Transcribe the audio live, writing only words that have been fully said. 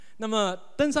那么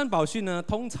登山宝训呢，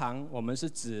通常我们是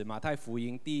指马太福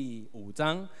音第5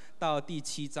章到第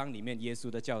7章里面耶稣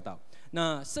的教导。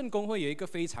那圣公会有一个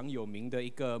非常有名的一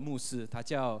个牧师，他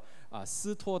叫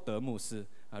斯托德牧师。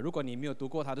如果你没有读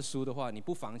过他的书的话，你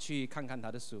不妨去看看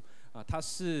他的书。他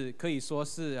是可以说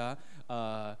是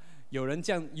有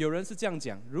人是这样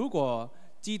讲：如果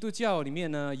基督教里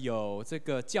面呢有这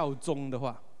个教宗的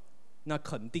话，那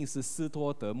肯定是斯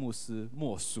托德牧师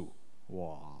莫属。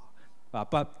哇，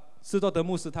斯托德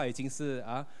牧师他已经是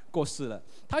过世了。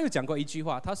他有讲过一句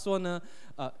话，他说呢，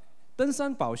登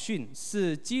山宝训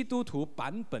是基督徒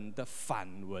版本的反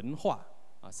文化。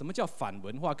什么叫反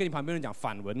文化？跟你旁边人讲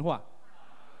反文化，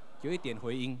有一点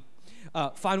回音。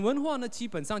反文化呢，基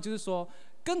本上就是说，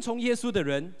跟从耶稣的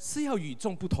人是要与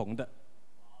众不同的。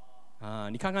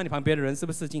你看看你旁边的人是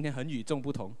不是今天很与众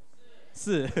不同？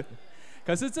是。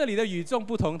可是这里的与众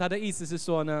不同，他的意思是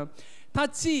说呢，他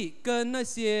既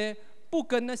不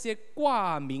跟那些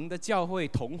挂名的教会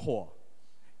同伙，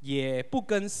也不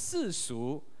跟世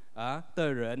俗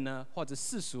的人呢或者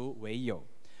世俗为友。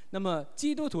那么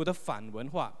基督徒的反文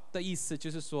化的意思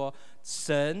就是说，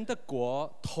神的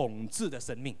国统治的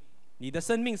生命，你的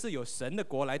生命是由神的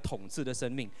国来统治的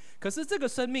生命。可是这个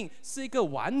生命是一个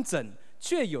完整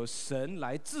却有神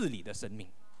来治理的生命。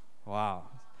哇！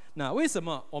那为什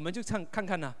么？我们就看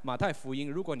看呢？马太福音，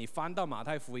如果你翻到马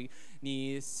太福音，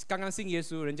你刚刚信耶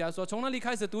稣，人家说从哪里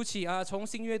开始读起从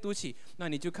新约读起，那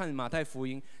你就看马太福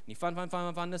音，你翻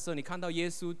的时候，你看到耶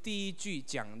稣第一句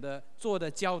讲的、做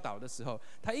的教导的时候，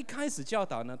他一开始教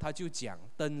导呢，他就讲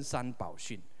登山宝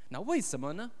训。那为什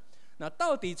么呢？那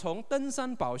到底从登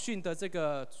山宝训的这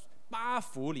个8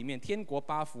福里面，天国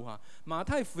8福马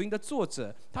太福音的作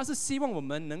者，他是希望我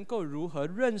们能够如何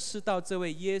认识到这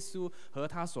位耶稣和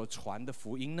他所传的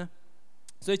福音呢？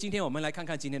所以今天我们来看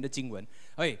看今天的经文。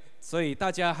所以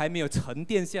大家还没有沉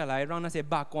淀下来，让那些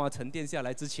八卦沉淀下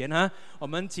来之前我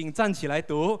们请站起来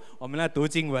读，我们来读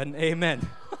经文 ，Amen 。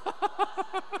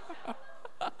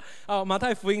好，马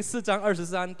太福音4章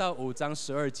23到5章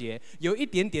12节，有一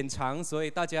点点长，所以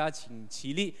大家请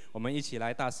起立，我们一起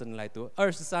来大声来读。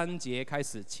23节开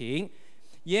始，请。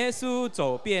耶稣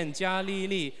走遍加利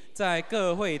利，在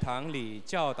各会堂里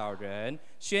教导人，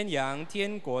宣扬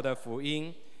天国的福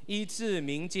音，医治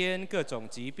民间各种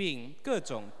疾病、各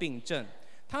种病症。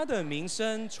他的名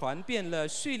声传遍了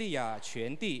叙利亚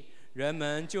全地，人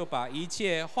们就把一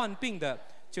切患病的，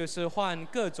就是患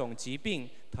各种疾病、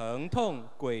疼痛、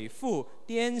鬼附、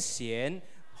癫痫、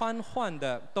患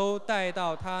的，都带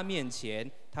到他面前，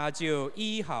他就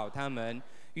医好他们。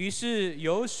于是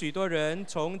有许多人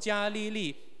从加利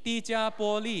利、低加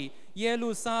波利、耶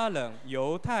路撒冷、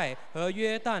犹太和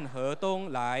约旦河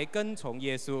东来跟从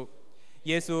耶稣。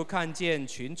耶稣看见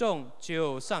群众，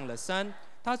就上了山。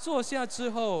他坐下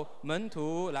之后，门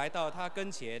徒来到他跟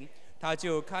前，他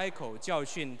就开口教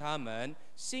训他们：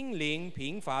心灵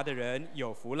贫乏的人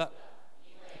有福了，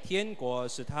天国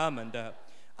是他们的；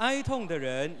哀痛的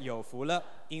人有福了，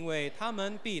因为他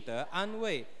们必得安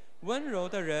慰；温柔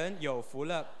的人有福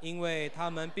了，因为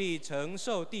他们必承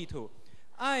受地土；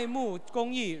爱慕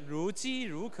公义如饥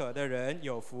如渴的人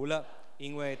有福了，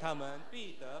因为他们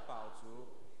必得饱足；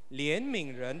怜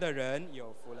悯人的人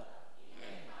有福了，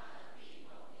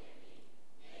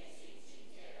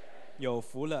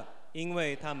因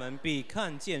为他们必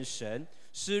看见神；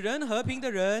使人和平的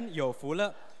人有福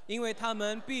了，因为他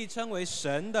们必称为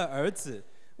神的儿子；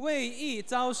为义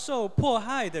遭受迫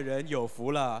害的人有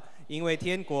福了，因为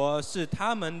天国是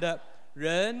他们的。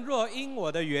人若因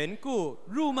我的缘故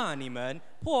辱骂你们、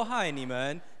迫害你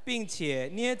们，并且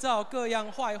捏造各样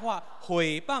坏话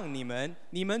毁谤你们，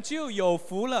你们就有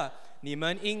福了。你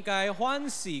们应该欢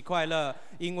喜快乐，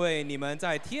因为你们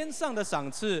在天上的赏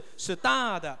赐是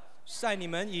大的。在你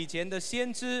们以前的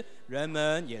先知，人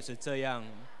们也是这样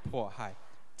迫害。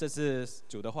这是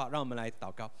主的话，让我们来祷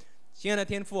告。亲爱的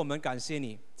天父，我们感谢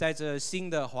你，在这新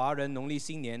的华人农历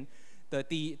新年的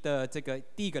第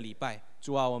一个礼拜，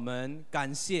主啊，我们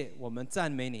感谢，我们赞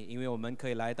美你，因为我们可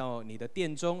以来到你的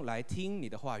殿中来听你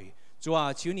的话语。主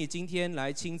啊，求你今天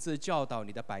来亲自教导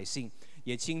你的百姓，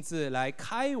也亲自来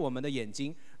开我们的眼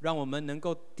睛，让我们能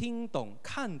够听懂、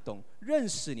看懂、认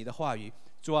识你的话语。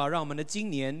主啊，让我们的今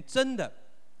年真的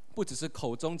不只是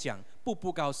口中讲、步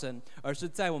步高升，而是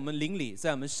在我们灵里，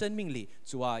在我们生命里，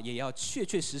主啊，也要确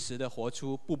确实实的活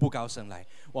出步步高升来。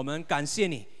我们感谢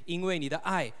你，因为你的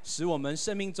爱使我们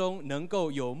生命中能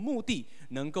够有目的，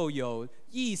能够有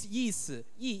意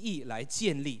义来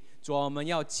建立。主啊，我们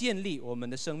要建立我们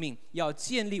的生命，要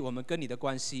建立我们跟你的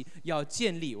关系，要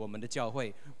建立我们的教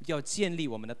会，要建立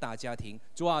我们的大家庭。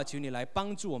主啊，求你来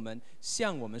帮助我们，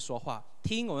向我们说话，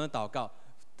听我们的祷告。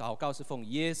祷告是奉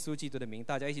耶稣基督的名，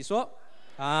大家一起说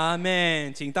阿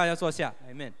们。请大家坐下，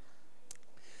阿们。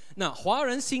那华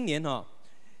人新年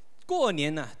过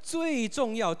年呢，最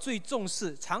重要、最重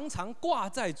视、常常挂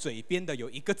在嘴边的有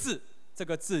一个字，这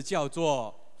个字叫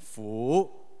做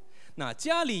福。那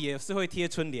家里也是会贴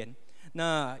春联，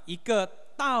那一个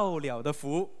到了的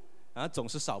福总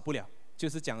是少不了，就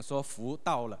是讲说福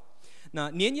到了。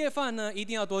那年夜饭呢，一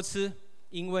定要多吃，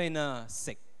因为呢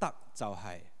食得就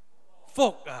係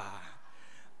福啊。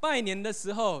拜年的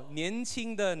时候，年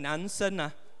轻的男生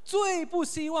呢，最不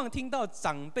希望听到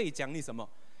长辈讲你什么。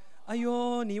哎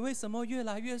呦，你为什么越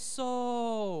来越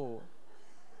瘦？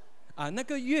那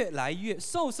个越来越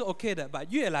瘦是 OK 的，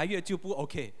越来越就不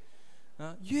OK。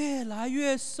越来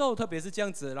越瘦，特别是这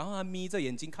样子，然后他眯着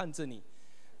眼睛看着你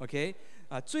 ，OK？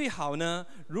 最好呢，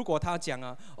如果他讲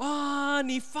哇，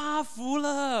你发福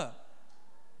了，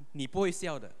你不会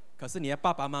笑的，可是你的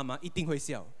爸爸妈妈一定会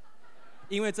笑，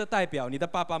因为这代表你的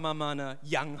爸爸妈妈呢，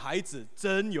养孩子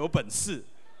真有本事。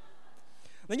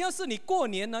那要是你过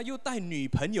年呢又带女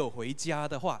朋友回家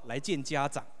的话，来见家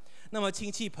长，那么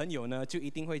亲戚朋友呢就一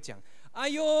定会讲：哎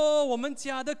呦，我们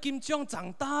家的金钟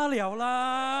长大了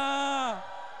啦，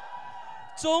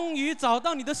终于找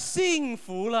到你的幸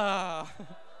福了。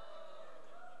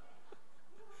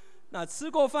那吃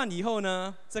过饭以后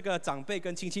呢，这个长辈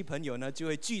跟亲戚朋友呢就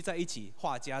会聚在一起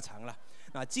话家常了。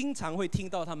那经常会听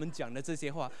到他们讲的这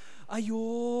些话：哎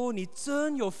呦，你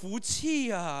真有福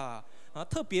气啊！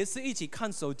特别是一起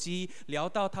看手机，聊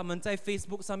到他们在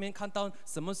Facebook 上面看到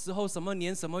什么时候、什么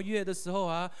年、什么月的时候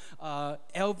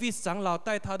Elvis 长老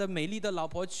带他的美丽的老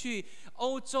婆去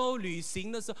欧洲旅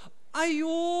行的时候，哎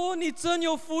呦，你真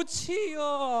有福气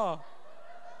哦！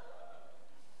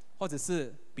或者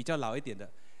是比较老一点的，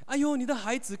哎呦，你的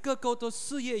孩子个个都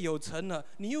事业有成了，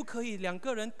你又可以两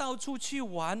个人到处去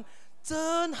玩，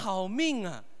真好命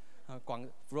啊！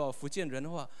如果福建人的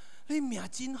话，你命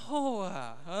真好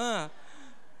啊！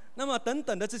那么等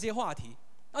等的这些话题，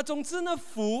总之呢，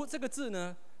福这个字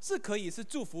呢，是可以是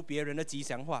祝福别人的吉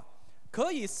祥话，可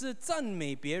以是赞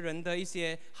美别人的一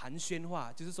些寒暄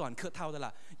话，就是说很客套的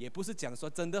啦，也不是讲说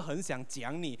真的很想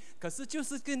讲你，可是就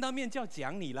是见到面就要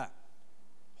讲你了。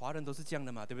华人都是这样的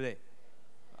嘛，对不对？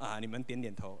你们点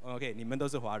点头 ，OK， 你们都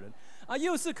是华人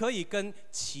又是可以跟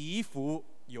祈福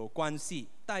有关系，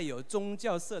带有宗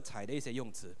教色彩的一些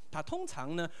用词。它通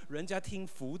常呢，人家听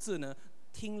福字呢，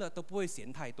听了都不会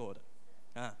嫌太多的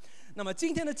那么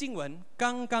今天的经文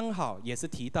刚刚好也是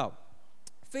提到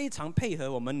非常配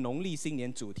合我们农历新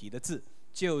年主题的字，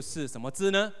就是什么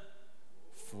字呢？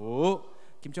福。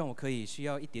Kim Jong， 我可以需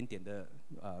要一点点的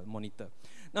monitor。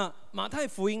那马太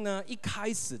福音呢，一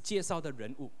开始介绍的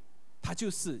人物，他就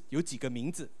是有几个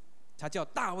名字，他叫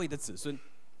大卫的子孙，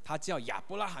他叫亚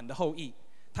伯拉罕的后裔，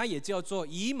他也叫做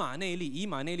以马内利，以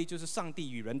马内利就是上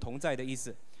帝与人同在的意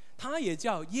思。他也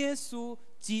叫耶稣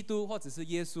基督，或者是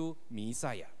耶稣弥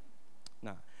赛亚。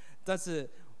但是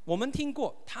我们听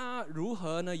过他如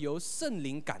何呢？由圣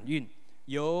灵感孕，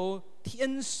由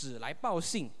天使来报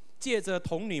信，借着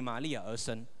童女玛利亚而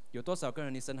生。有多少个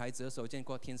人你生孩子的时候见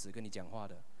过天使跟你讲话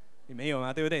的？你没有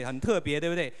吗？对不对？很特别，对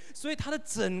不对？所以他的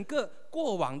整个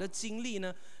过往的经历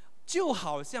呢，就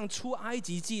好像出埃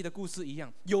及记的故事一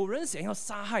样，有人想要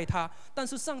杀害他，但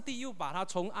是上帝又把他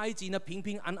从埃及呢平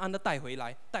平安安的带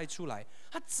出来。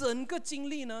他整个经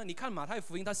历呢，你看马太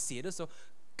福音他写的时候，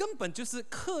根本就是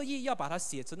刻意要把它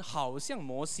写成好像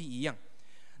摩西一样。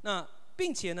那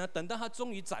并且呢，等到他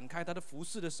终于展开他的服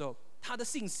事的时候，他的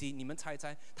信息，你们猜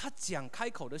猜，他讲开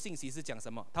口的信息是讲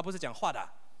什么？他不是讲话的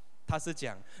他是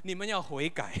讲你们要悔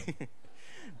改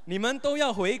你们都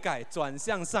要悔改，转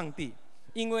向上帝，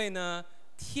因为呢，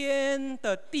天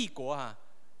的帝国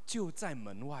就在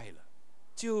门外了，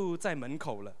就在门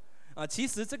口了其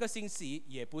实这个信息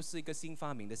也不是一个新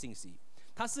发明的信息，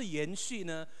它是延续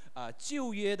呢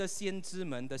旧约的先知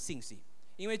们的信息。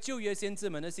因为旧约先知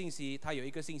们的信息，它有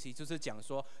一个信息就是讲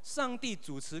说，上帝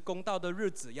主持公道的日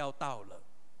子要到了，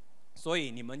所以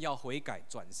你们要悔改，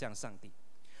转向上帝。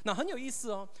那很有意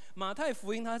思哦，马太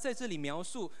福音他在这里描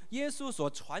述耶稣所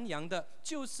传扬的，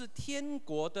就是天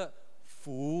国的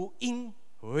福音，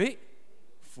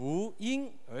福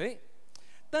音，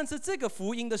但是这个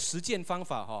福音的实践方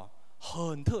法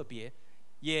很特别，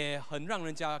也很让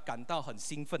人家感到很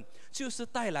兴奋，就是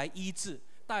带来医治，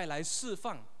带来释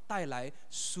放，带来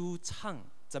舒畅。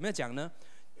怎么样讲呢？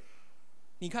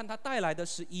你看他带来的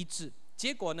是医治，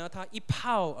结果呢，他一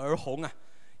炮而红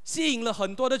吸引了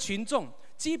很多的群众，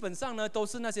基本上呢都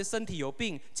是那些身体有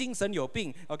病、精神有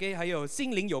病 ，OK， 还有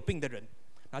心灵有病的人。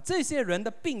这些人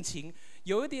的病情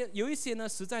有一些呢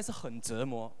实在是很折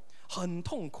磨、很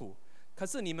痛苦，可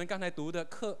是你们刚才读的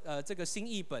这个新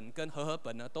译本跟和合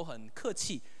本呢，都很客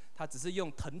气，它只是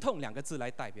用疼痛2个字来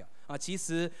代表啊。其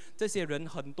实这些人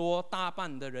很多大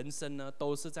半的人生呢，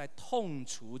都是在痛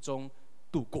楚中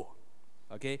度过。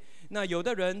OK， 那有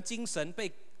的人精神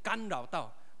被干扰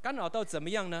到怎么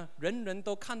样呢？人人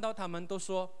都看到他们都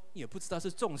说，也不知道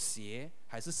是中邪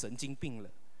还是神经病了。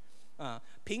啊，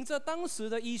凭着当时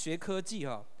的医学科技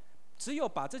只有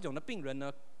把这种的病人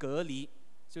呢隔离，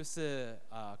就是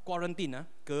quarantine 呢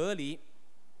隔离。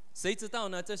谁知道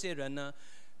呢？这些人呢，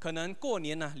可能过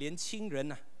年呢，连亲人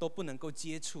呢都不能够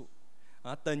接触，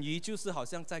等于就是好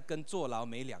像在跟坐牢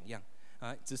没两样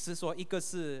啊，只是说一个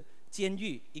是监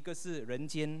狱，一个是人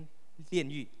间炼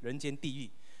狱、人间地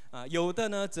狱。有的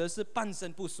呢，则是半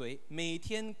身不遂，每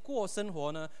天过生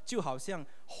活呢，就好像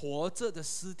活着的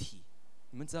尸体。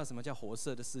你们知道什么叫活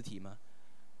着的尸体吗？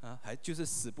还就是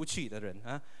死不去的人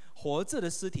啊，活着的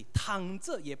尸体，躺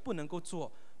着也不能够做，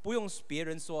不用别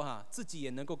人说自己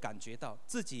也能够感觉到，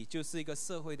自己就是一个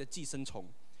社会的寄生虫。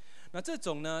那这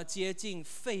种呢，接近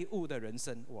废物的人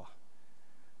生，哇！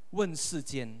问世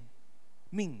间，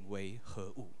命为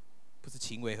何物？不是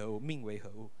情为何物，命为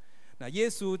何物？那耶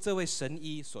稣这位神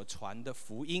医所传的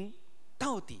福音，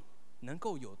到底能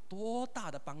够有多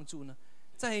大的帮助呢？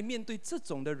在面对这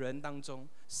种的人当中，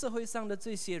社会上的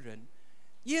这些人，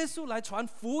耶稣来传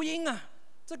福音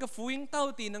这个福音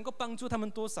到底能够帮助他们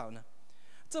多少呢？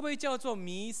这位叫做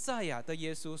弥赛亚的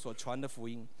耶稣所传的福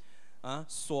音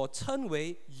所称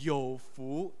为有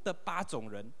福的8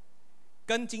种人，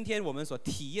跟今天我们所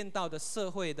体验到的社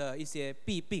会的一些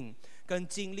弊病，跟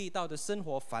经历到的生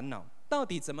活烦恼，到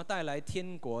底怎么带来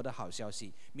天国的好消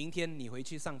息？明天你回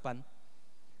去上班，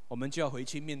我们就要回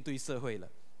去面对社会了。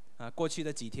过去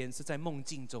的几天是在梦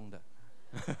境中的，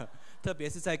特别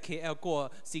是在 KL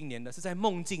过新年的，是在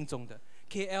梦境中的。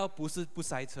KL 不是不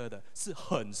塞车的，是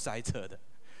很塞车的。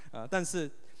但是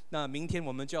那明天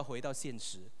我们就要回到现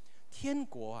实，天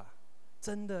国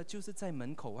真的就是在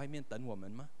门口外面等我们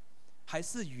吗？还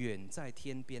是远在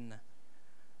天边呢？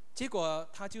结果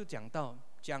他就讲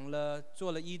了，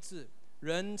做了医治，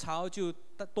人潮就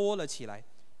多了起来。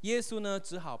耶稣呢，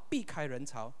只好避开人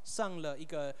潮，上了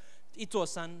一座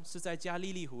山，是在加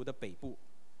利利湖的北部，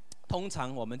通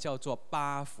常我们叫做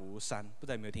巴弗山，不知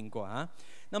道有没有听过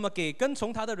那么给跟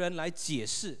从他的人来解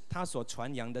释他所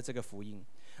传扬的这个福音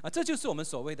这就是我们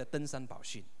所谓的登山宝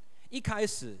训。一开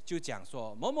始就讲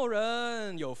说某某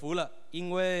人有福了，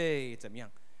因为怎么样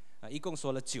一共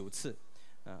说了9次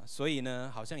所以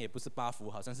呢，好像也不是8福，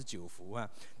好像是9福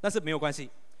但是没有关系。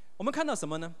我们看到什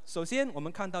么呢？首先我们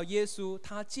看到耶稣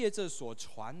他借着所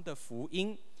传的福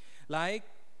音来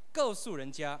告诉人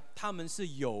家他们是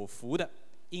有福的，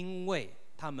因为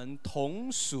他们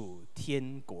同属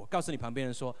天国。告诉你旁边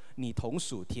人说，你同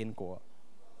属天国。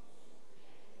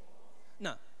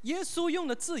那耶稣用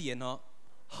的字眼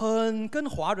很跟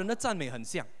华人的赞美很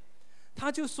像，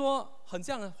他就说很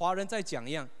像华人在讲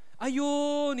一样，哎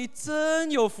呦你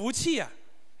真有福气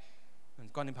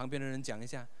跟你旁边的人讲一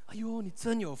下，哎呦你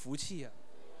真有福气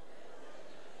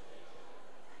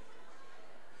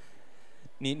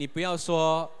你不要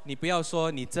说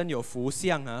你真有福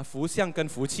相福相跟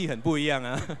福气很不一样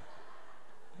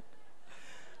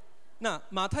那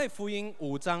马太福音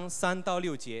5章3到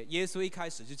6节，耶稣一开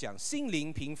始就讲，心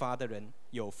灵贫乏的人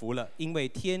有福了，因为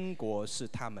天国是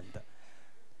他们的。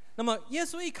那么耶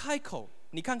稣一开口，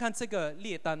你看看这个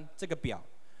列单这个表，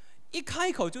一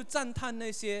开口就赞叹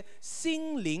那些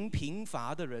心灵贫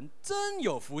乏的人真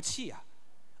有福气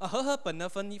和合本呢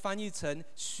翻译成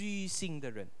虚心的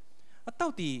人。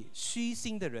到底虚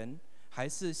心的人还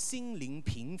是心灵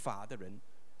贫乏的人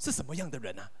是什么样的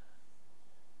人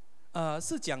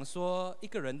是讲说一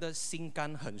个人的心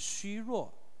肝很虚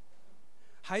弱，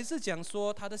还是讲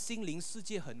说他的心灵世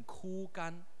界很枯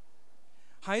干，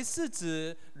还是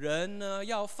指人呢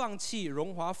要放弃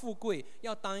荣华富贵，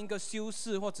要当一个修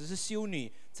士或者是修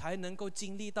女才能够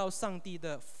经历到上帝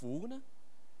的福呢？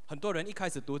很多人一开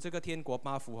始读这个天国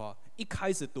8福一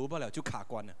开始读不了就卡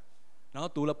关了，然后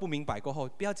读了不明白过后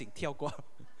不要紧跳过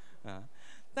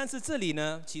但是这里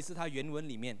呢，其实它原文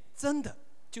里面真的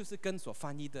就是跟所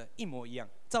翻译的一模一样，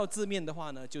照字面的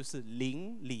话呢，就是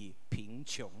邻里贫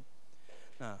穷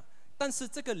但是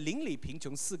这个邻里贫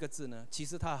穷4个字呢，其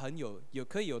实它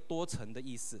可以有多层的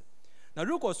意思。那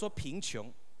如果说贫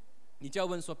穷，你就要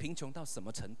问说贫穷到什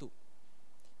么程度？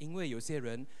因为有些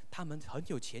人他们很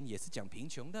有钱也是讲贫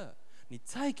穷的，你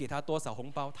再给他多少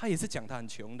红包，他也是讲他很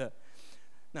穷的。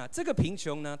那这个贫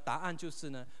穷呢，答案就是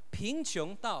呢，贫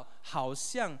穷到好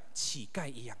像乞丐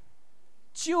一样，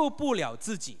救不了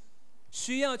自己，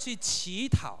需要去乞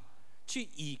讨，去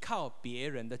依靠别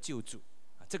人的救助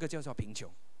这个叫做贫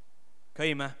穷，可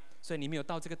以吗？所以你没有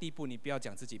到这个地步，你不要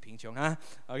讲自己贫穷啊。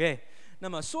OK， 那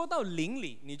么说到灵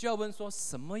里，你就要问说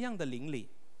什么样的灵里？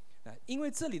因为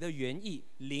这里的原意，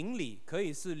灵里可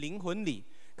以是灵魂里，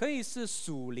可以是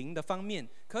属灵的方面，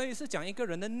可以是讲一个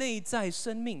人的内在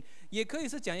生命，也可以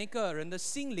是讲一个人的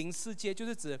心灵世界，就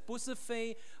是指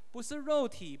不是肉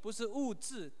体，不是物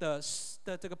质的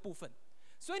这个部分。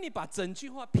所以你把整句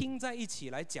话拼在一起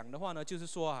来讲的话呢，就是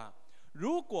说啊，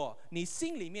如果你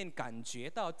心里面感觉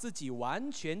到自己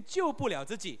完全救不了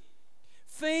自己，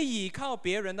非依靠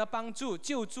别人的帮助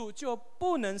救助就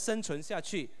不能生存下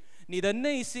去，你的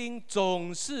内心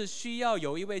总是需要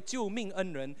有一位救命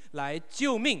恩人来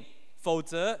救命，否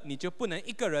则你就不能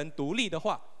一个人独立的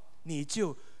话，你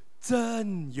就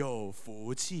真有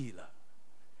福气了。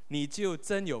你就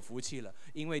真有福气了，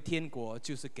因为天国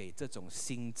就是给这种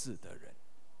心智的人。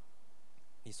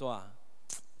你说啊，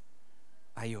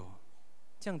哎呦，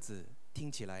这样子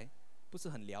听起来不是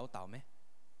很潦倒咩？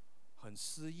很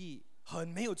失意，很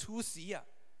没有出息呀。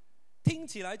听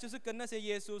起来就是跟那些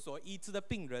耶稣所医治的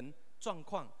病人状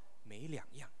况没两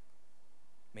样。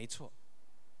没错，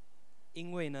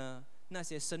因为呢，那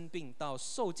些生病到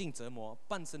受尽折磨、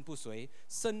半身不遂、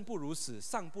生不如死、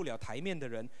上不了台面的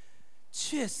人，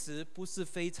确实不只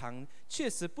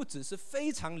是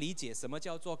非常理解什么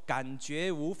叫做感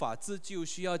觉无法自救，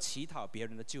需要祈祷别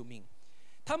人的救命。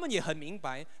他们也很明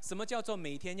白什么叫做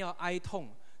每天要哀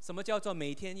痛，什么叫做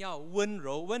每天要温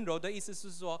柔。温柔的意思是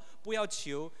说，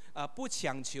不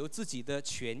强求自己的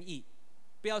权益，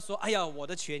不要说哎呀我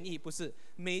的权益，不是。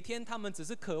每天他们只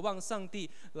是渴望上帝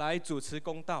来主持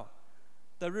公道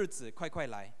的日子快快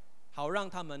来，好让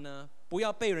他们呢不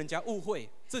要被人家误会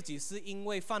自己是因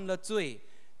为犯了罪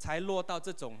才落到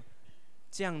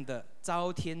这样的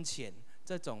遭天谴，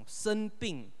这种生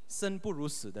病生不如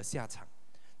死的下场。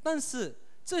但是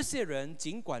这些人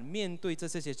尽管面对这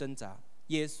些挣扎，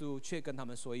耶稣却跟他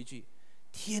们说一句：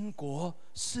天国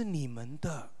是你们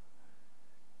的，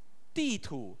地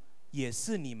土也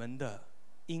是你们的，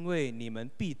因为你们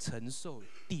必承受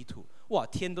地土。哇，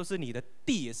天都是你的，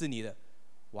地也是你的，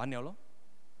完了咯，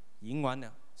赢完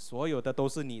了，所有的都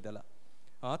是你的了。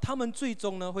他们最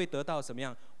终呢会得到什么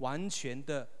样完全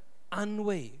的安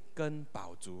慰跟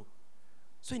饱足。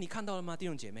所以你看到了吗，弟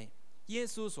兄姐妹？耶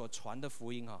稣所传的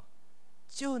福音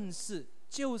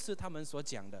就是他们所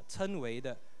讲的，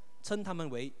称他们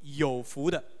为有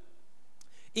福的。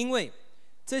因为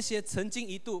这些曾经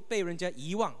一度被人家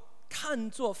遗忘、看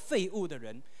作废物的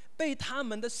人，被他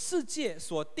们的世界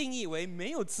所定义为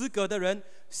没有资格的人，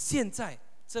现在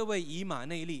这位以马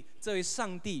内利，这位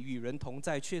上帝与人同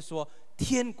在，却说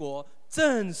天国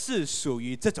正是属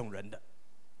于这种人的。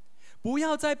不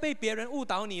要再被别人误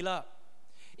导你了，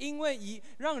因为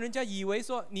让人家你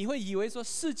会以为说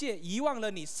世界遗忘了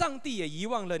你，上帝也遗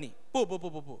忘了你。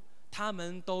不，他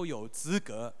们都有资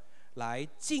格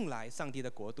进来上帝的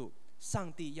国度。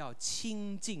上帝要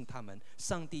亲近他们，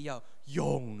上帝要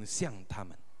涌向他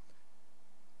们。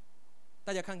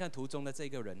大家看看图中的这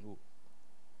个人物，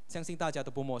相信大家都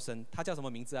不陌生，他叫什么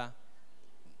名字啊？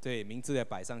对，名字也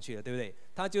摆上去了，对不对？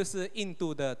他就是印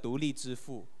度的独立之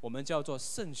父，我们叫做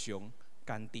圣雄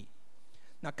甘地。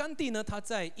那甘地呢，他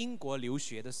在英国留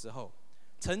学的时候，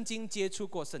曾经接触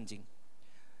过圣经。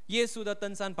耶稣的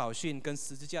登山宝训跟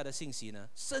十字架的信息呢，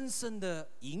深深的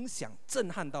影响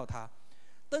震撼到他。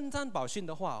登山宝训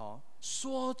的话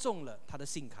说中了他的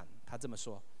心坎。他这么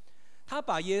说，他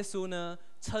把耶稣呢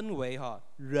称为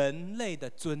人类的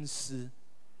尊师。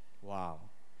哇！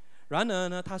然而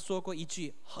呢，他说过一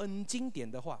句很经典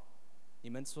的话，你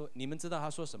们知道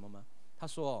他说什么吗？他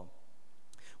说：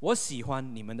我喜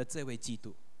欢你们的这位基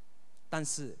督，但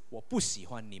是我不喜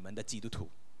欢你们的基督徒。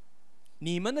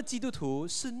你们的基督徒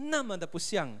是那么的不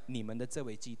像你们的这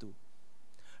位基督。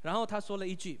然后他说了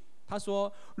一句，他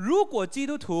说：如果基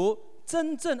督徒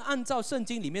真正按照圣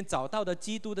经里面找到的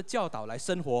基督的教导来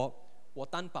生活，我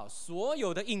担保所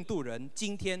有的印度人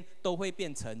今天都会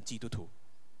变成基督徒。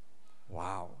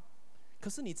哇哦！可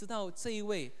是你知道这一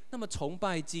位那么崇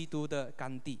拜基督的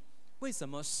甘地，为什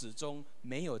么始终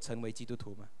没有成为基督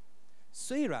徒吗？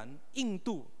虽然印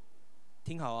度，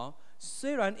听好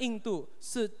虽然印度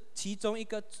是其中一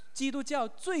个基督教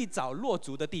最早落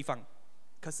足的地方，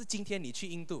可是今天你去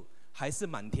印度还是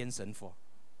满天神佛。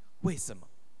为什么？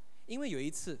因为有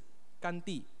一次甘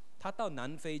地他到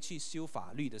南非去修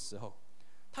法律的时候，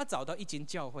他找到一间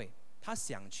教会，他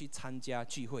想去参加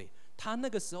聚会。他那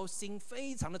个时候心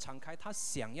非常的敞开，他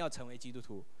想要成为基督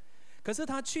徒。可是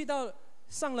他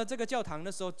上了这个教堂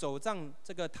的时候，走上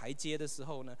这个台阶的时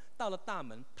候呢，到了大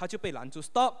门他就被拦住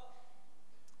 ，stop。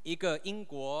一个英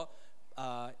国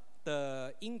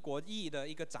裔的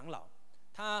一个长老，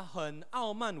他很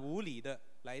傲慢无礼的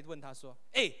来问他说：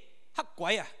黑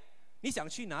鬼啊，你想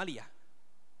去哪里啊？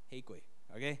黑鬼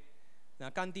 ，OK。那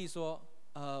甘地说，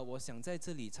我想在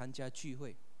这里参加聚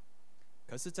会。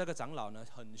可是这个长老呢，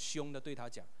很凶的对他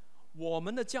讲，我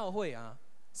们的教会啊，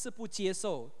是不接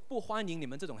受、不欢迎你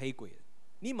们这种黑鬼的，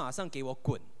你马上给我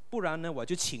滚，不然呢，我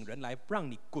就请人来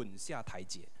让你滚下台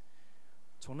阶。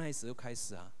从那时候开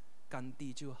始啊，甘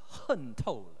地就恨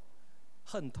透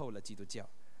了基督教，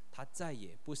他再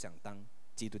也不想当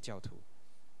基督教徒。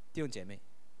弟兄姐妹，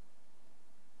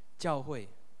教会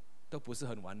都不是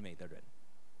很完美的人，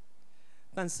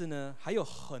但是呢，还有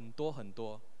很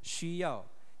多需要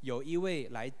有一位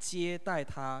来接待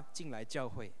他进来教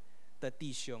会的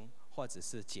弟兄或者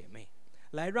是姐妹，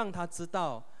来让他知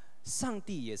道上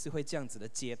帝也是会这样子的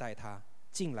接待他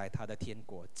进来他的天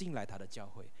国，进来他的教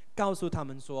会，告诉他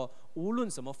们说，无论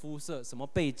什么肤色、什么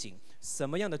背景、什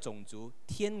么样的种族，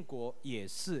天国也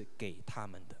是给他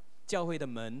们的，教会的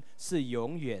门是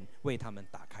永远为他们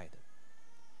打开的。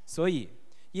所以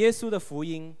耶稣的福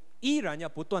音依然要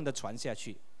不断的传下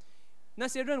去。那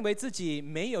些认为自己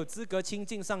没有资格亲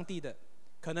近上帝的，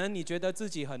可能你觉得自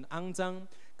己很肮脏，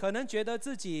可能觉得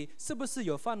自己是不是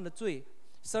有犯了罪，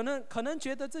可能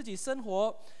觉得自己生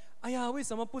活，哎呀，为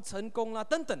什么不成功啦？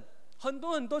等等，很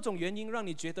多种原因让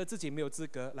你觉得自己没有资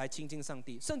格来亲近上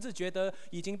帝，甚至觉得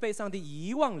已经被上帝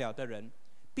遗忘了的人，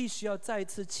必须要再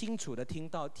次清楚的听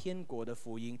到天国的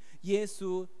福音。耶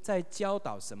稣在教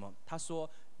导什么？他说：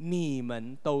你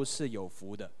们都是有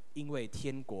福的，因为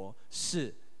天国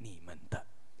是你们的。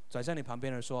转向你旁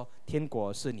边人说：天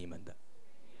国是你们的。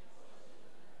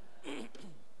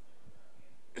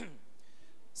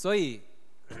所以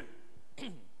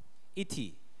一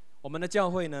体，我们的教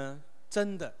会呢，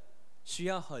真的需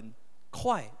要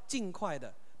尽快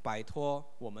的摆脱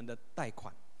我们的贷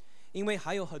款，因为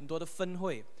还有很多的分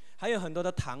会，还有很多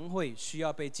的堂会需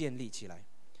要被建立起来，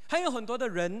还有很多的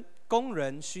工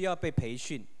人需要被培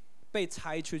训、被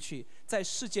差出去，在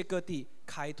世界各地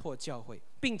开拓教会，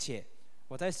并且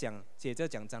我在想写这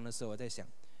讲章的时候，我在想，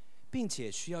并且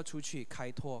需要出去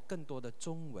开拓更多的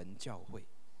中文教会，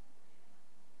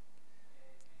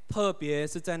特别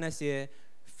是在那些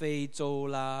非洲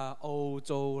啦、欧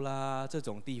洲啦这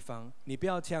种地方，你不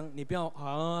要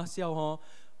笑哦，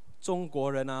中国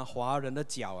人啊、华人的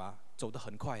脚啊走得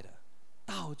很快的，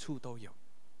到处都有，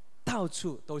到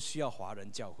处都需要华人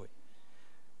教会，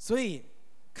所以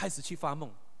开始去发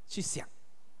梦、去想，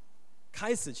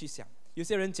开始去想。有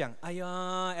些人讲：哎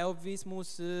呀 ，Elvis 牧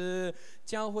师，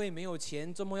教会没有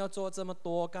钱，怎么要做这么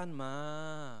多干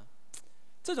嘛？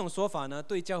这种说法呢，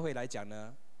对教会来讲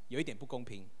呢，有一点不公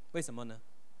平。为什么呢？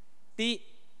第一，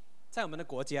在我们的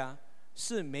国家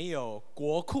是没有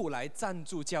国库来赞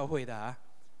助教会的啊。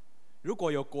如果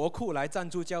有国库来赞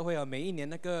助教会啊，每一年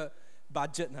那个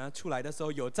budget 呢出来的时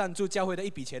候有赞助教会的一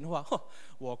笔钱的话，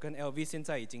我跟 LV 现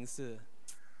在已经是，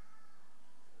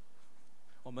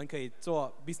我们可以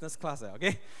坐 business class 了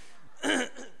 ，OK？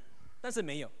 但是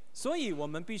没有，所以我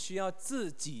们必须要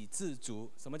自给自足。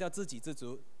什么叫自给自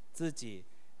足？自己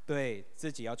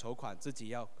要筹款，自己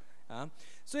要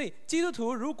所以基督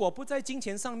徒如果不在金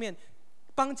钱上面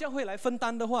帮教会来分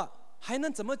担的话，还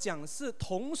能怎么讲是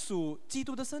同属基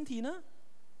督的身体呢？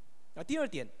第二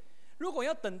点，如果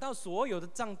要等到所有的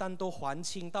账单都还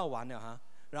清到完了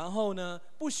然后呢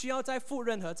不需要再付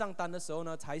任何账单的时候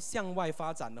呢，才向外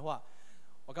发展的话，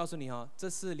我告诉你这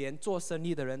是连做生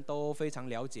意的人都非常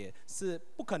了解，是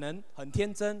不可能、很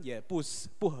天真也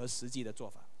不合实际的做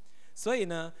法。所以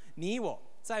呢，你我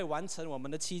在完成我们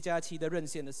的7+7的任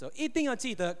线的时候，一定要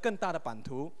记得更大的版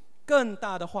图、更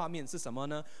大的画面是什么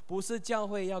呢？不是教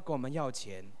会要跟我们要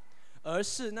钱，而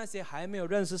是那些还没有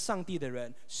认识上帝的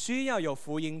人，需要有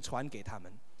福音传给他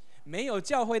们。没有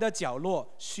教会的角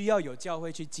落，需要有教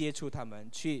会去接触他们，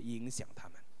去影响他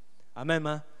们。阿们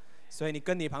吗？所以你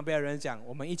跟你旁边的人讲，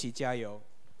我们一起加油。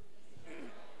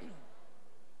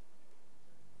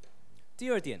第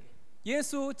二点，耶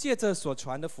稣借着所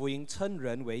传的福音称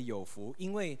人为有福，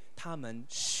因为他们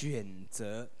选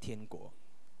择天国。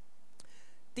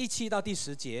第7到第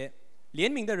10节，怜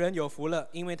悯的人有福了，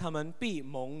因为他们必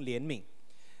蒙怜悯。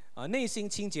内心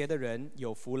清洁的人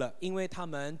有福了，因为他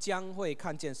们将会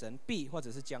看见神。必或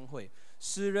者是将会。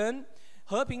使人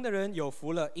和平的人有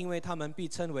福了，因为他们必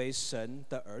称为神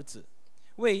的儿子。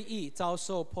为义遭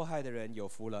受迫害的人有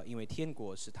福了，因为天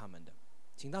国是他们的。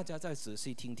请大家再仔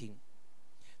细听听，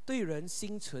对人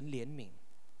心存怜悯，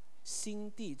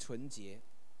心地纯洁，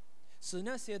使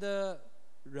那些的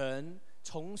人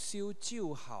重修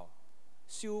旧好，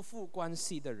修复关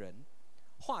系的人，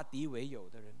化敌为友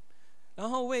的人，然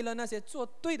后为了那些做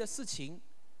对的事情，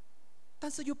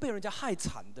但是又被人家害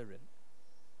惨的人，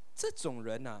这种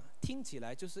人听起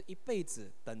来就是一辈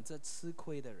子等着吃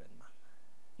亏的人嘛。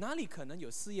哪里可能有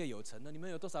事业有成呢？你们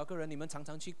有多少个人？你们常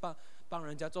常去帮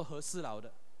人家做和事佬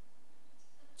的？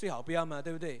最好不要嘛，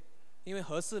对不对？因为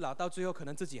和事佬到最后可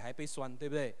能自己还被酸，对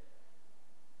不对？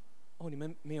哦，你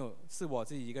们没有，是我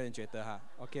自己一个人觉得哈。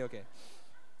OK。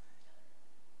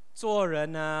做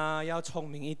人啊，要聪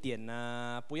明一点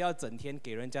啊，不要整天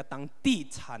给人家当地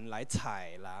毯来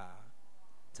踩啦。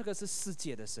这个是世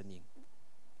界的声音，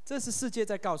这是世界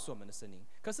在告诉我们的声音。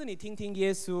可是你听听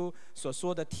耶稣所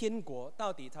说的天国，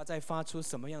到底他在发出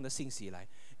什么样的信息来？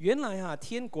原来啊，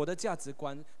天国的价值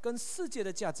观跟世界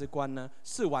的价值观呢，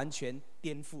是完全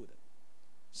颠覆的，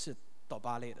是斗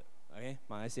巴类的。OK，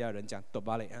 马来西亚人讲斗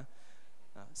巴类啊。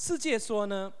世界说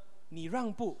呢，你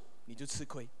让步你就吃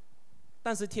亏。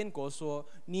但是天国说，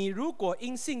你如果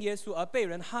因信耶稣而被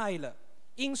人害了，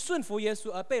因顺服耶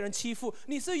稣而被人欺负，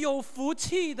你是有福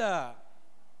气的，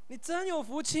你真有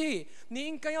福气，你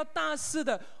应该要大肆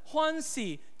的欢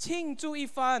喜庆祝一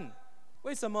番。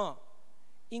为什么？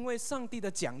因为上帝的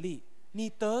奖励你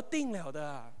得定了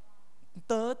的，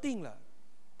得定了。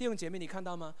弟兄姐妹，你看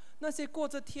到吗？那些过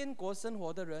着天国生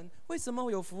活的人，为什么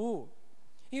有福？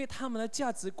因为他们的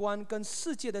价值观跟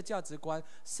世界的价值观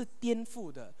是颠覆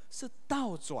的，是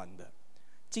倒转的。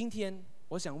今天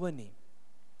我想问你，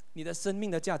你的生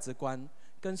命的价值观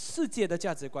跟世界的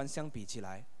价值观相比起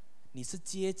来，你是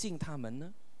接近他们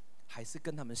呢，还是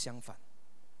跟他们相反？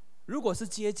如果是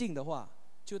接近的话，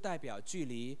就代表距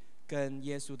离跟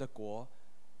耶稣的国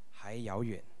还遥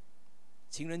远。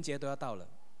情人节都要到了，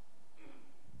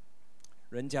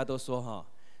人家都说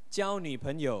交女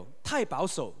朋友太保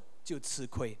守就吃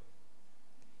亏，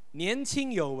年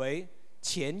轻有为，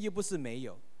钱又不是没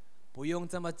有，不用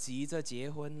这么急着结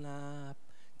婚啦，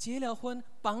结了婚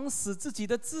绑死自己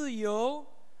的自由。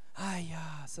哎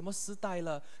呀，什么时代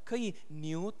了，可以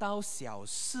牛刀小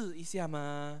试一下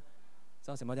吗？知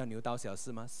道什么叫牛刀小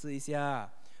试吗？试一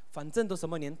下，反正都什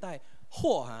么年代，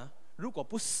如果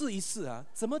不试一试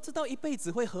怎么知道一辈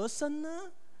子会合身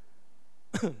呢？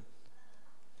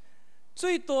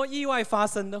最多意外发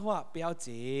生的话不要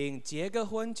紧，结个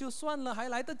婚就算了，还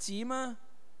来得及吗？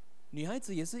女孩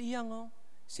子也是一样哦。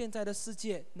现在的世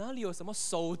界哪里有什么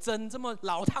手针这么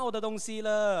老套的东西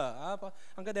了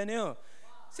Uncle Daniel，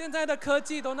 现在的科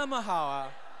技都那么好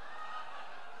啊。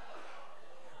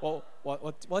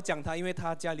我讲他，因为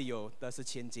他家里有的是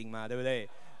千金嘛，对不对？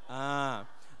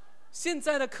现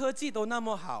在的科技都那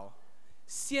么好，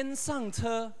先上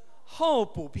车后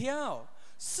补票，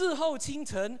事后清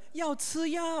晨要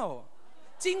吃药，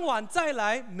今晚再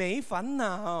来没烦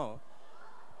恼。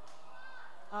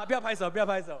不要拍手，不要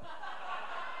拍手。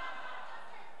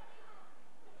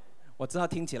我知道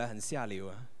听起来很下流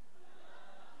啊，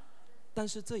但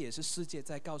是这也是世界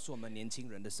在告诉我们年轻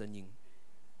人的声音。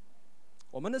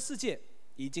我们的世界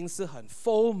已经是很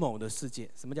FOMO 的世界。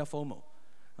什么叫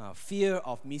FOMO？Fear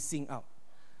of missing out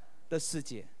的世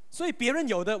界。所以别人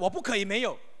有的我不可以没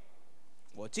有。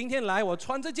我今天来，我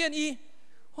穿这件衣，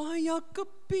哎呀，隔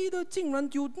壁的竟然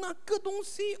有那个东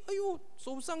西，哎呦，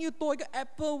手上又多一个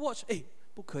Apple Watch，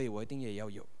 不可以，我一定也要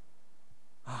有，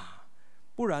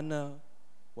不然呢，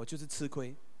我就是吃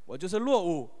亏，我就是落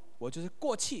伍，我就是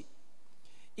过气。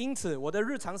因此，我的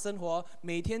日常生活，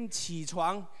每天起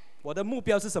床，我的目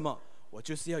标是什么？我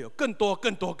就是要有更多、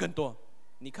更多、更多。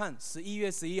你看11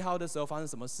月11号的时候发生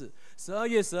什么事？12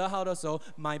月12号的时候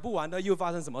买不完的又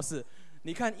发生什么事？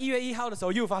你看1月1号的时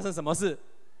候又发生什么事？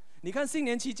你看新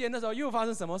年期间的时候又发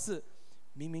生什么事？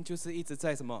明明就是一直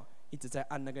在一直在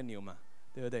按那个钮嘛，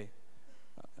对不对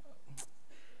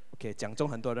？OK， 讲中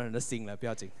很多人的心了，不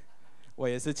要紧，我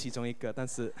也是其中一个。但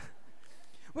是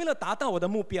为了达到我的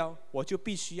目标，我就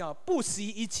必须要不惜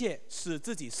一切使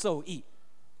自己受益。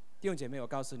弟兄姐妹，我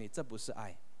告诉你，这不是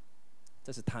爱，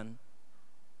这是贪。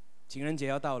情人节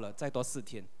要到了，再多4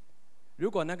天。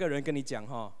如果那个人跟你讲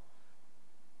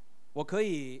你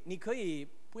可以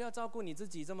不要照顾你自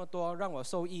己这么多，让我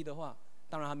受益的话，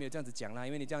当然他没有这样子讲啦，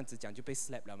因为你这样子讲就被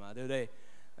slap 了嘛，对不对？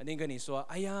肯定跟你说，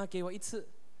哎呀，给我1次。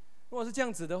如果是这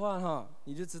样子的话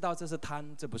你就知道这是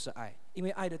贪，这不是爱。因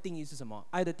为爱的定义是什么？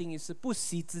爱的定义是不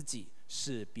惜自己，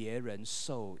使别人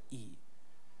受益。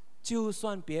就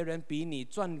算别人比你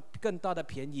赚更大的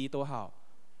便宜都好，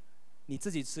你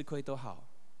自己吃亏都好，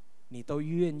你都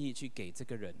愿意去给这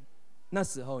个人，那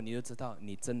时候你就知道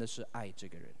你真的是爱这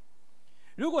个人。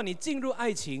如果你进入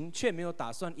爱情却没有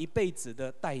打算一辈子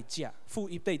的代价，付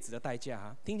一辈子的代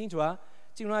价听清楚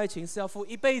进入爱情是要付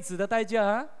一辈子的代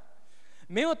价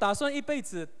没有打算一辈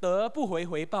子得不回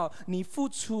回报，你付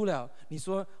出了，你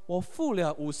说我付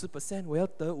了50%，我要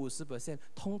得50%，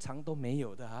通常都没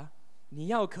有的你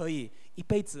要可以一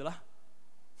辈子了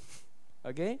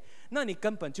，OK？ 那你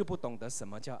根本就不懂得什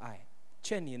么叫爱。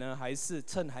劝你呢，还是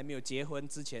趁还没有结婚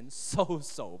之前收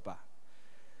手吧。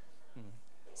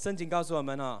圣经告诉我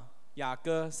们哦，雅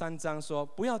歌3章说，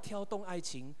不要挑动爱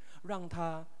情，让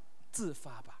它自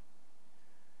发吧。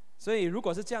所以如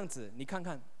果是这样子，你看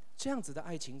看这样子的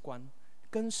爱情观，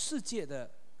跟世界的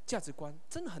价值观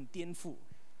真的很颠覆，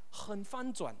很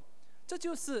翻转。这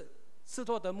就是斯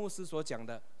托德牧师所讲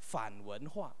的反文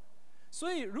化。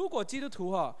所以如果基督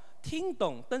徒听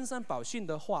懂登山宝训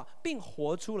的话，并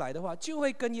活出来的话，就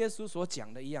会跟耶稣所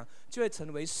讲的一样，就会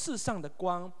成为世上的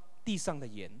光，地上的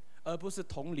盐，而不是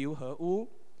同流合污，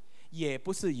也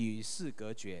不是与世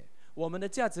隔绝。我们的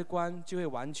价值观就会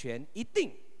完全一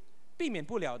定避免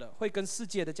不了的，会跟世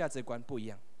界的价值观不一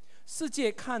样。世界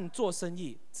看做生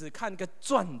意只看个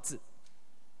赚字，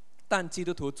但基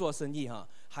督徒做生意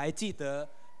还记得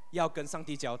要跟上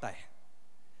帝交代。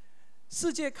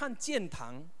世界看建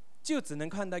堂就只能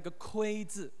看到一个亏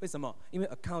字，为什么？因为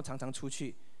account 常常出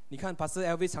去。你看 Pastor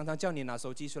LV 常常叫你拿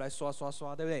手机出来刷刷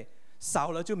刷，对不对？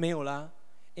少了就没有了，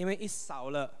因为一少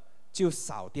了就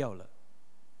少掉了。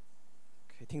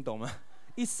可以听懂吗？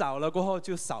一少了过后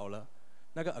就少了，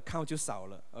那个 account 就少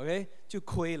了 ，OK， 就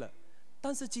亏了。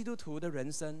但是基督徒的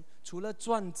人生，除了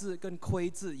赚字跟亏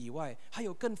字以外，还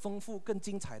有更丰富、更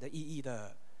精彩的意义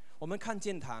的。我们看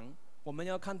建堂，我们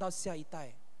要看到下一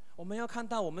代。我们要看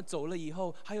到我们走了以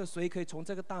后，还有谁可以从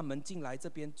这个大门进来这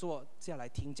边坐下来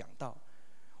听讲道。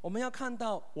我们要看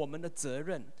到我们的责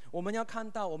任，我们要看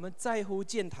到我们在乎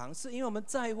建堂，是因为我们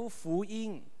在乎福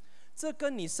音。这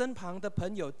跟你身旁的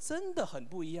朋友真的很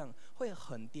不一样，会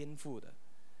很颠覆的。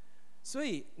所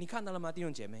以你看到了吗，弟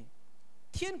兄姐妹？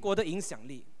天国的影响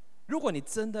力，如果你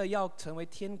真的要成为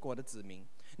天国的子民，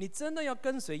你真的要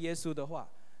跟随耶稣的话，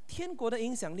天国的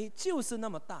影响力就是那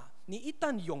么大。你一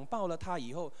旦拥抱了它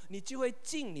以后，你就会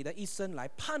尽你的一生来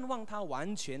盼望它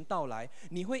完全到来。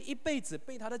你会一辈子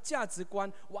被它的价值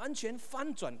观完全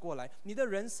翻转过来，你的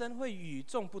人生会与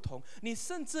众不同。你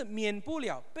甚至免不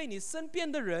了被你身边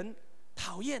的人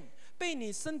讨厌，被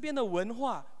你身边的文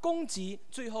化攻击，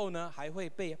最后呢还会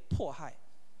被迫害。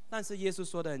但是耶稣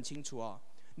说得很清楚哦，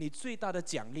你最大的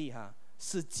奖励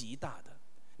是极大的，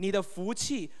你的福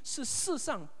气是世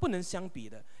上不能相比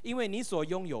的，因为你所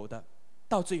拥有的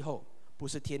到最后不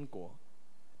是天国，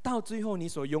到最后你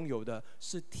所拥有的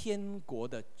是天国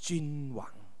的君王。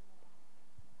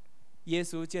耶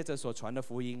稣借着所传的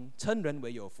福音称人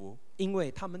为有福，因为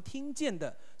他们听见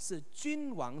的是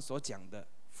君王所讲的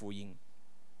福音。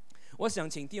我想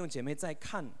请弟兄姐妹再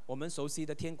看我们熟悉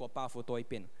的天国八福多一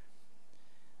遍。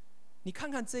你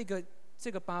看看这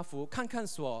个八福，看看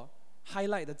所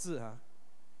highlight 的字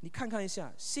你看看一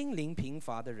下：心灵贫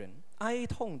乏的人，哀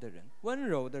痛的人，温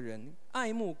柔的人，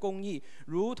爱慕公义，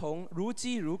如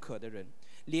饥如渴的人，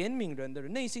怜悯人的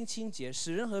人，内心清洁，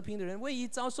使人和平的人，为义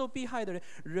遭受迫害的人。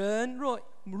人若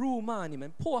辱骂你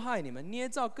们，迫害你们，捏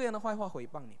造各样的坏话毁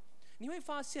谤你，你会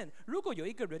发现，如果有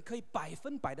一个人可以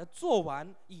100%的做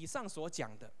完以上所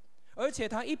讲的，而且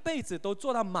他一辈子都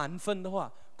做到满分的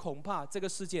话，恐怕这个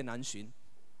世界难寻。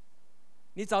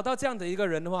你找到这样的一个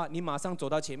人的话，你马上走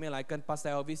到前面来跟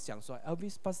Pastor Elvis 讲说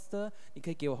 ：“Elvis Pastor， 你可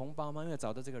以给我红包吗？因为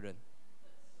找到这个人，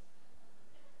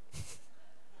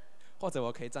或者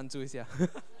我可以赞助一下。”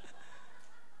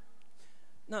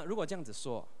那如果这样子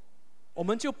说，我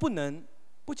们就不能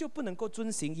够遵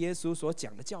行耶稣所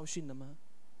讲的教训了吗？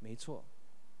没错，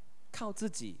靠自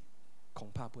己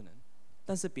恐怕不能。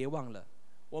但是别忘了，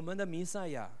我们的弥赛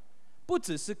亚不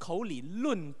只是口里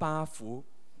论八福，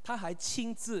他还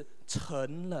亲自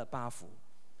成了八福。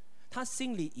他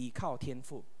心里倚靠天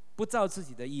父，不照自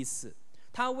己的意思。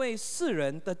他为世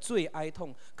人的罪哀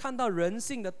痛，看到人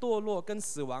性的堕落跟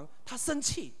死亡，他生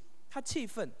气，他气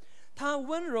愤。他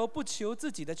温柔不求自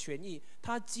己的权益，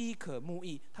他饥渴慕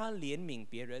义，他怜悯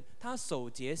别人，他守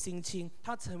节心清，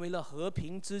他成为了和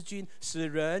平之君，使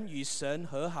人与神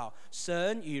和好，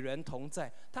神与人同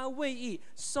在。他为义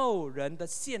受人的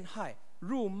陷害、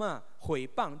辱骂、毁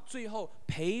谤，最后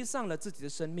赔上了自己的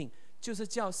生命，就是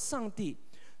叫上帝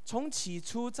从起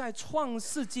初在创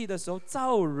世纪的时候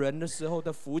造人的时候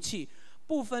的福气，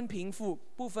不分贫富，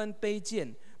不分卑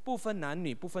贱，不分男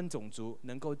女，不分种族，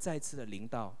能够再次的临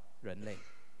到人类。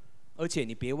而且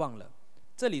你别忘了，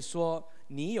这里说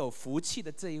你有福气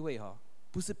的这一位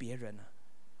不是别人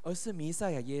而是弥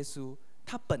赛亚耶稣。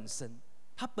他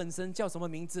本身叫什么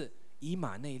名字？以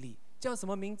马内利。叫什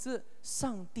么名字？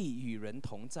上帝与人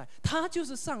同在。他就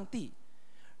是上帝。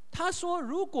他说，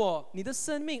如果你的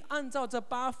生命按照这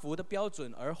八福的标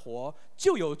准而活，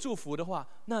就有祝福的话，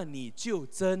那你就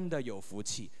真的有福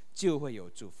气，就会有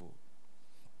祝福。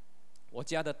我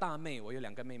家的大妹，我有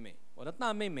2个妹妹。我的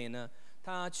大妹妹呢，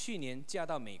她去年嫁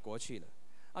到美国去了。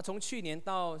从去年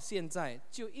到现在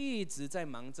就一直在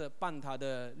忙着办他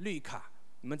的绿卡。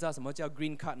你们知道什么叫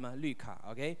Green Card 吗？绿卡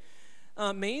 ，OK？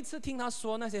 每一次听他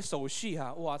说那些手续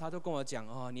哇，他都跟我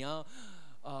讲你要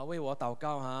为我祷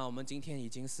告我们今天已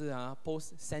经是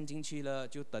post send 进去了，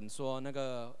就等说那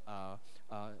个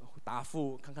答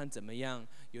复看看怎么样。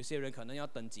有些人可能要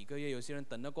等几个月，有些人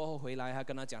等了过后回来，还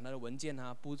跟他讲他的文件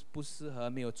不适合，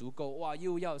没有足够，哇，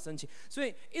又要申请。所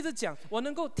以一直讲，我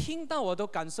能够听到，我都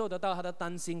感受得到他的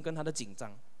担心跟他的紧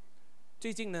张。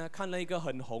最近呢，看了一个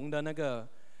很红的那个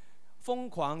疯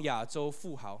狂亚洲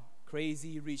富豪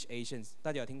Crazy Rich Asians，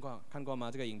 大家有看过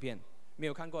吗？这个影片没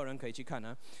有看过的人可以去看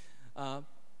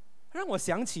让我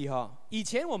想起以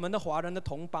前我们的华人的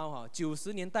同胞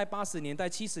90年代、80年代、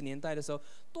70年代的时候，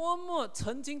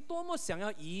曾经多么想要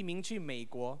移民去美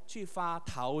国去发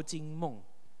淘金梦，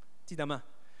记得吗？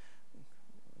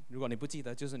如果你不记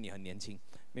得，就是你很年轻，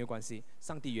没有关系，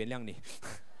上帝原谅你。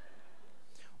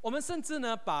我们甚至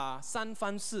呢把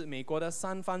美国的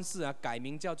三藩市改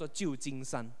名叫做旧金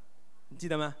山，你记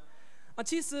得吗？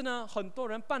其实呢，很多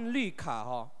人办绿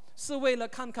卡是为了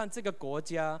看看这个国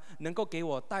家能够给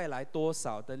我带来多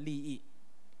少的利益，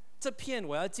这片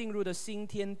我要进入的新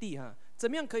天地怎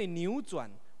么样可以扭转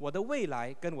我的未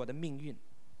来跟我的命运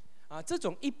这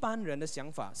种一般人的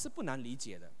想法是不难理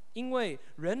解的，因为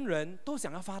人人都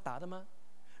想要发达的吗？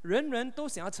人人都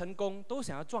想要成功，都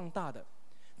想要壮大的。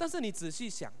但是你仔细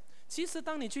想，其实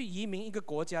当你去移民一个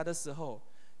国家的时候，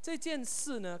这件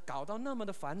事呢搞到那么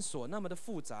的繁琐，那么的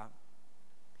复杂，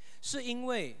是因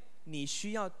为你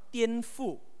需要颠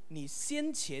覆你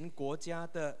先前国家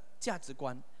的价值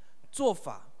观、做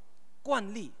法、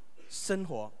惯例、生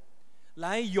活，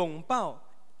来拥抱，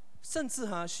甚至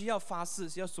需要发誓、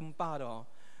需要尊巴的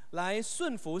来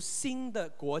顺服新的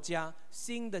国家、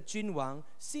新的君王、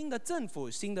新的政府、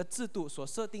新的制度所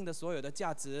设定的所有的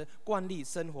价值、惯例、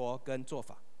生活跟做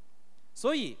法。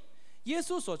所以，耶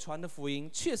稣所传的福音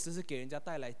确实是给人家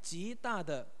带来极大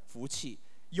的福气、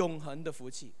永恒的福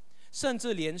气，甚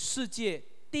至连世界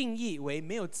定义为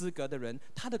没有资格的人，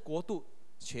他的国度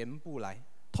全部来，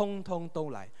通通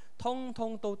都来，通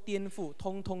通都颠覆，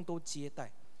通通都接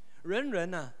待。人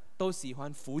人都喜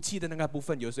欢福气的那个部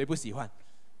分，有谁不喜欢？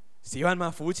喜欢吗？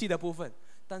福气的部分，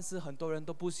但是很多人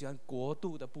都不喜欢国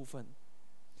度的部分，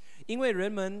因为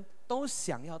人们都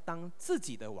想要当自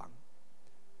己的王，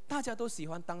大家都喜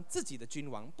欢当自己的君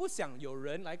王，不想有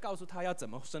人来告诉他要怎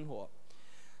么生活。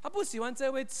他不喜欢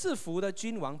这位赐福的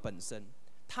君王本身，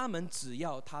他们只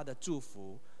要他的祝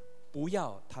福，不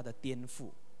要他的颠覆。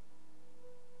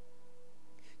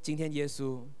今天耶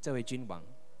稣这位君王，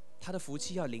他的福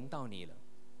气要临到你了，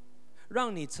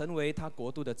让你成为他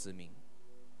国度的子民。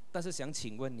但是想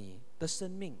请问你的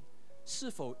生命是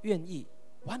否愿意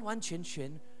完完全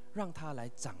全让他来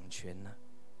掌权呢？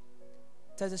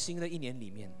在这新的一年里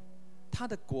面，他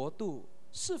的国度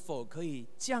是否可以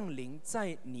降临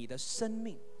在你的生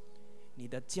命、你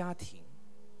的家庭、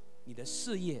你的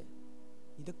事业、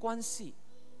你的关系、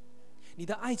你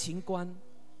的爱情观、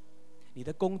你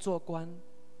的工作观、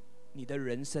你的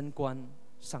人生观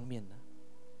上面呢？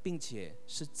并且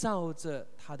是照着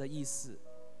他的意思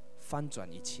翻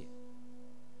转一切，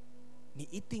你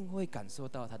一定会感受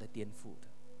到他的颠覆的，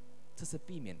这是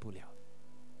避免不了的。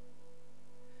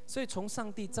所以从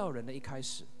上帝造人的一开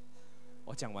始，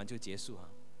我讲完就结束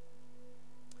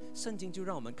圣经就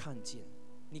让我们看见，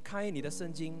你开你的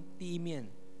圣经第一面、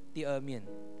第二面，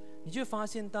你就发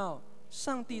现到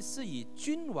上帝是以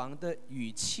君王的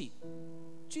语气、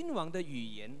君王的语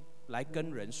言来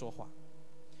跟人说话。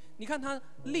你看他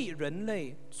立人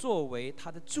类作为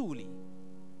他的助理，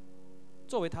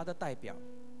作为他的代表，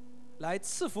来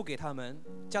赐福给他们，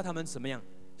叫他们怎么样？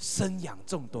生养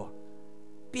众多，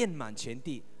遍满全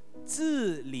地，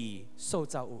治理受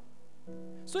造物。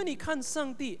所以你看，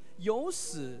上帝由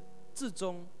始至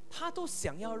终，他都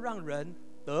想要让人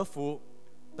得福、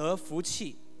得福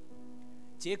气。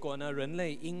结果呢，人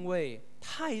类因为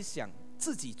太想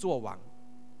自己做王，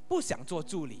不想做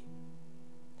助理，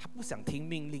他不想听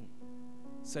命令，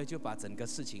所以就把整个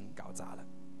事情搞砸了。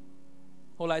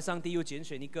后来上帝又拣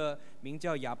选一个名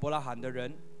叫亚伯拉罕的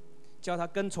人，叫他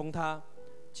跟从他，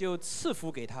就赐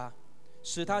福给他，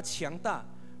使他强大，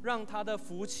让他的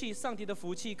福气，上帝的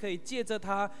福气可以借着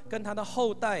他跟他的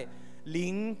后代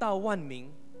临到万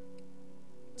民。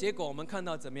结果我们看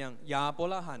到怎么样？亚伯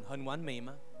拉罕很完美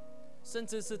吗？甚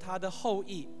至是他的后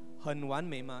裔很完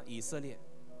美吗？以色列，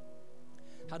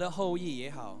他的后裔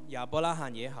也好，亚伯拉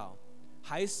罕也好，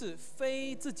还是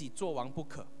非自己做王不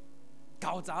可，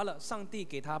搞砸了上帝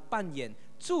给他扮演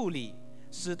助理，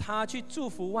使他去祝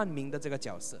福万民的这个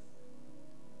角色。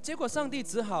结果上帝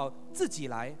只好自己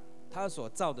来他所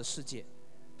造的世界，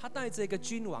他带着一个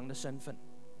君王的身份，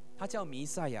他叫弥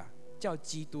赛亚，叫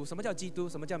基督。什么叫基督？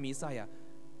什么叫弥赛亚？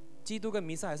基督跟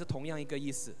弥赛亚是同样一个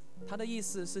意思，他的意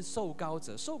思是受膏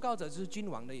者，受膏者就是君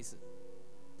王的意思。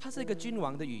他是一个君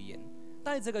王的语言，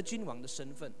带着个君王的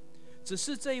身份。只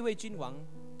是这一位君王，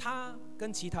他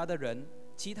跟其他的人、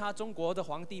其他中国的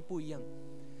皇帝不一样。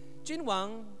君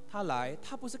王他来，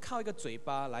他不是靠一个嘴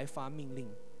巴来发命令，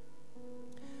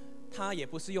他也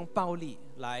不是用暴力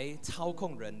来操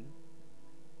控人，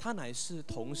他乃是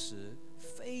同时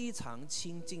非常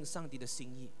亲近上帝的心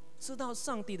意，知道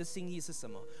上帝的心意是什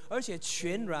么，而且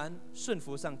全然顺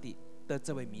服上帝的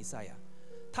这位弥赛亚。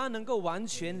他能够完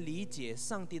全理解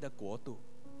上帝的国度，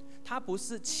他不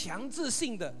是强制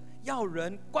性的要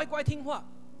人乖乖听话，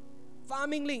发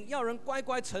命令要人乖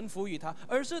乖臣服于他，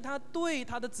而是他对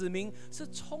他的子民是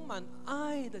充满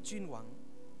爱的君王。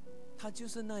他就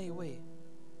是那一位，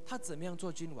他怎么样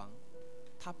做君王？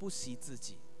他不惜自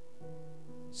己，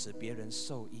使别人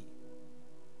受益。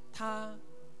他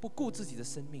不顾自己的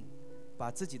生命，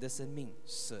把自己的生命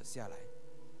舍下来，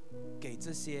给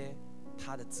这些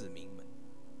他的子民们。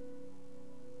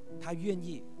他愿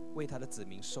意为他的子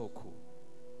民受苦，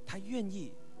他愿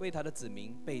意为他的子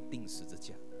民被钉十字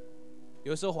架。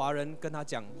有时候华人跟他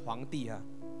讲皇帝啊，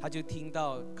他就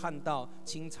看到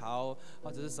清朝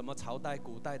或者是什么朝代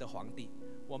古代的皇帝，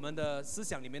我们的思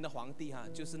想里面的皇帝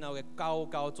就是那位高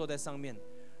高坐在上面，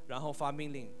然后发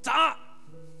命令斩，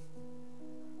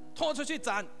拖出去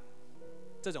斩，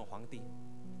这种皇帝。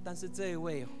但是这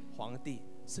位皇帝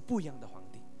是不一样的皇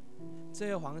帝，这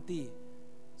位皇帝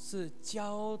是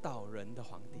教导人的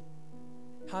皇帝。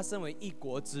他身为一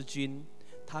国之君，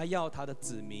他要他的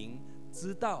子民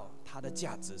知道他的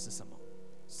价值是什么，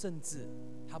甚至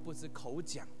他不是口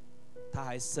讲，他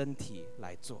还身体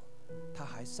来做，他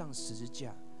还上十字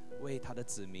架为他的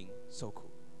子民受苦。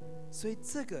所以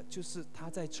这个就是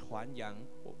他在传扬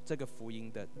这个福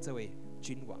音的这位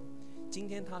君王。今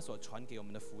天他所传给我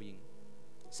们的福音，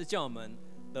是叫我们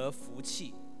得福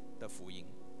气的福音，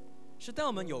是当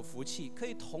我们有福气，可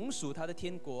以同属他的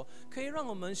天国，可以让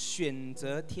我们选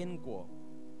择天国。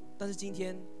但是今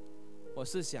天我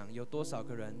是想，有多少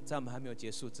个人在我们还没有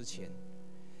结束之前，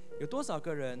有多少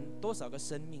个人、多少个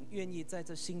生命愿意在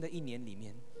这新的一年里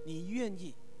面，你愿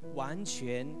意完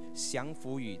全降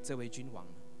服于这位君王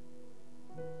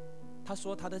呢？他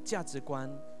说他的价值观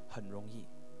很容易，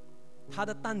他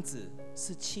的担子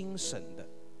是轻省的，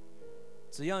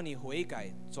只要你悔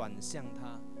改转向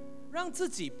他，让自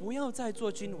己不要再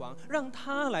做君王，让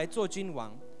他来做君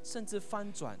王，甚至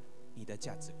翻转你的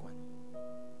价值观。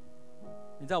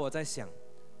你知道我在想，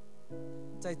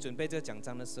在准备这个讲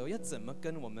章的时候，要怎么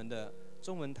跟我们的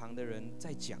中文堂的人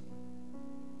在讲？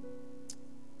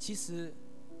其实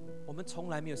我们从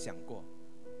来没有想过，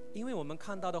因为我们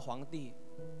看到的皇帝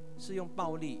是用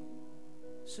暴力，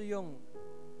是用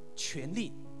权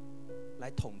力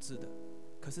来统治的，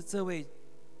可是这位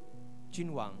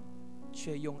君王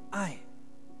却用爱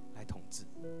来统治。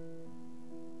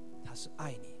他是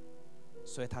爱你，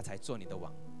所以他才做你的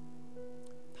王。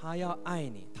他要爱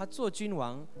你，他做君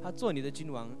王，他做你的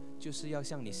君王，就是要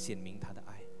向你显明他的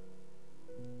爱。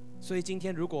所以今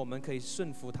天如果我们可以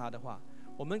顺服他的话，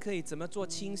我们可以怎么做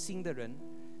清心的人？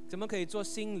怎么可以做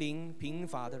心灵贫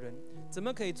乏的人？怎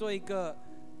么可以做一个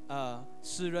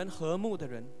使人和睦的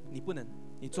人？你不能，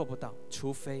你做不到，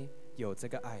除非有这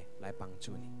个爱来帮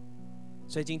助你。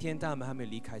所以今天在我们还没有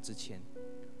离开之前，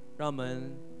让我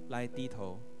们来低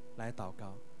头，来祷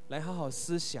告，来好好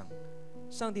思想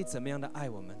上帝怎么样的爱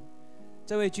我们，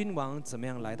这位君王怎么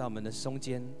样来到我们的中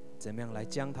间，怎么样来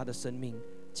将他的生命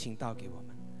倾倒给我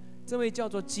们。这位叫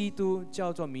做基督，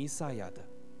叫做弥赛亚的，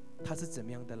他是怎么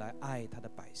样的来爱他的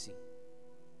百姓。